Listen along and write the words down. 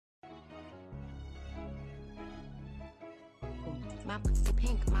My pussy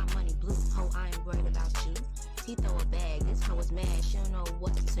pink, my money blue. Ho, I ain't worried about you. He throw a bag, this hoe is mad, she don't know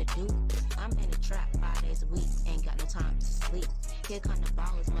what to do. I'm in a trap 5 days a week, ain't got no time to sleep. Here come the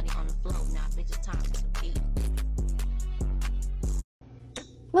ballers, money on the floor, now bitch it's time to eat.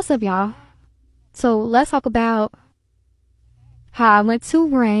 What's up, y'all? So let's talk about how I went to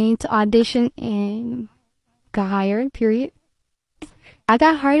Rain to audition and got hired, period. I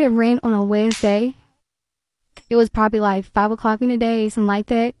got hired at Rain on a Wednesday. It was probably like 5 o'clock in the day, something like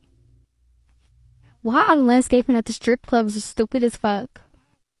that. Why the landscaping at the strip clubs is stupid as fuck.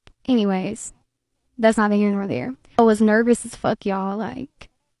 Anyways, that's neither here nor there. I was nervous as fuck, y'all. Like,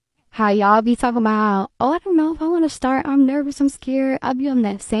 how y'all be talking about, oh, I don't know if I want to start. I'm nervous, I'm scared. I be on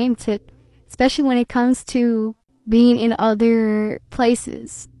that same tip, especially when it comes to being in other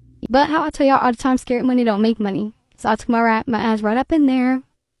places. But how I tell y'all all the time, scared money don't make money. So I took my ass right up in there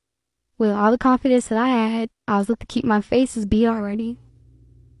with all the confidence that I had. I was looking to keep my faces beat already.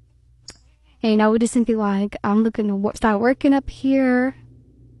 And I would just simply like, I'm looking to start working up here.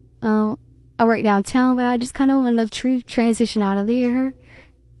 I work downtown, but I just kind of want to transition out of there,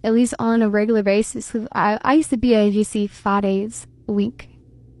 at least on a regular basis. Cause I used to be at agency 5 days a week.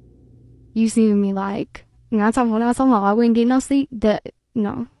 You see me like, when I was talking about I wouldn't get no sleep,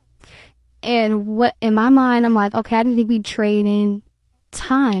 And what in my mind, I'm like, okay, I need to be trading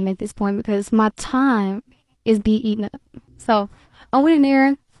time at this point because my time is being eaten up. So I went in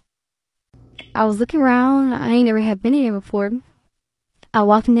there. I was looking around. I ain't never had been in there before. I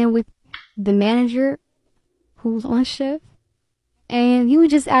walked in there with the manager who's on shift, and he was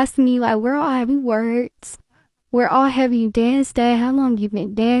just asking me like, where all have you worked? Where all have you danced at? How long you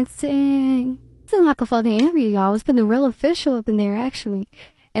been dancing? It wasn't like a fucking interview, y'all. It was been real official up in there, actually.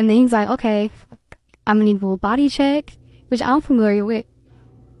 And then he's like, okay, I'm gonna need a little body check, which I'm familiar with.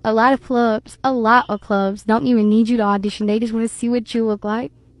 A lot of clubs don't even need you to audition. They just want to see what you look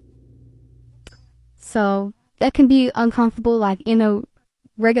like. So that can be uncomfortable, like in a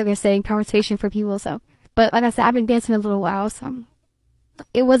regular setting conversation for people. So, but like I said, I've been dancing a little while, so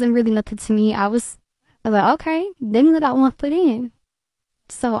it wasn't really nothing to me. I was like, okay, then let I want to put in.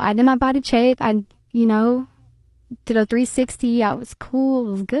 So I did my body check. I, did a 360. I was cool.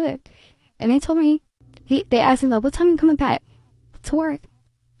 It was good. And they told me, they asked me like, what time are you coming back to work?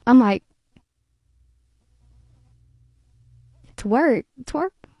 I'm like, to work.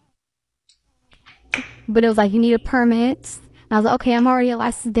 But it was like, you need a permit. And I was like, okay, I'm already a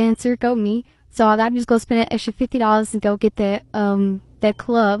licensed dancer. Go me. So I gotta just go spend an extra $50 and go get that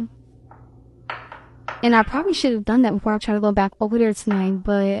club. And I probably should have done that before I try to go back over there tonight.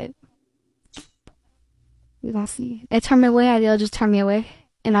 But we're gonna see. They turned me away. They'll just turn me away.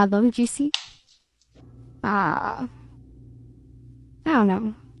 And I love GC. I don't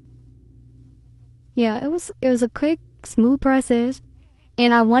know. Yeah, it was a quick, smooth process.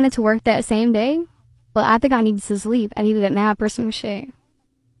 And I wanted to work that same day. But I think I needed to sleep. I needed a nap or some shit.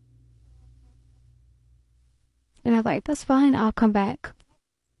 And I was like, that's fine. I'll come back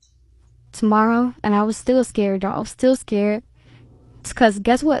tomorrow. And I was still scared, y'all. I was still scared. Because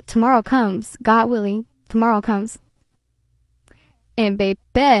guess what? Tomorrow comes. God willing. Tomorrow comes. And baby,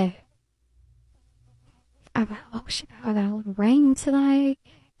 I'm like, oh shit, I got a little rain tonight.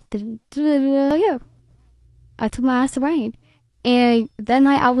 Yeah. I took my ass to Rain. And that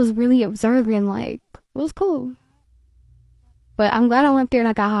night I was really observing, like, it was cool. But I'm glad I went there and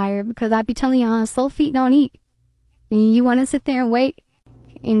I got hired because I'd be telling y'all, slow feet don't eat. And you want to sit there and wait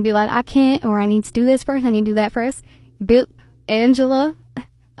and be like, I can't, or I need to do this first, I need to do that first. Bill, Angela,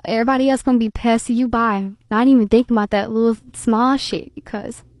 everybody else gonna be passing you by. Not even thinking about that little small shit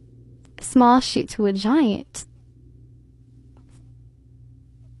because small shit to a giant.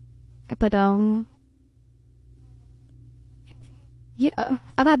 But, yeah,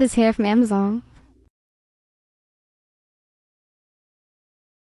 I got this hair from Amazon.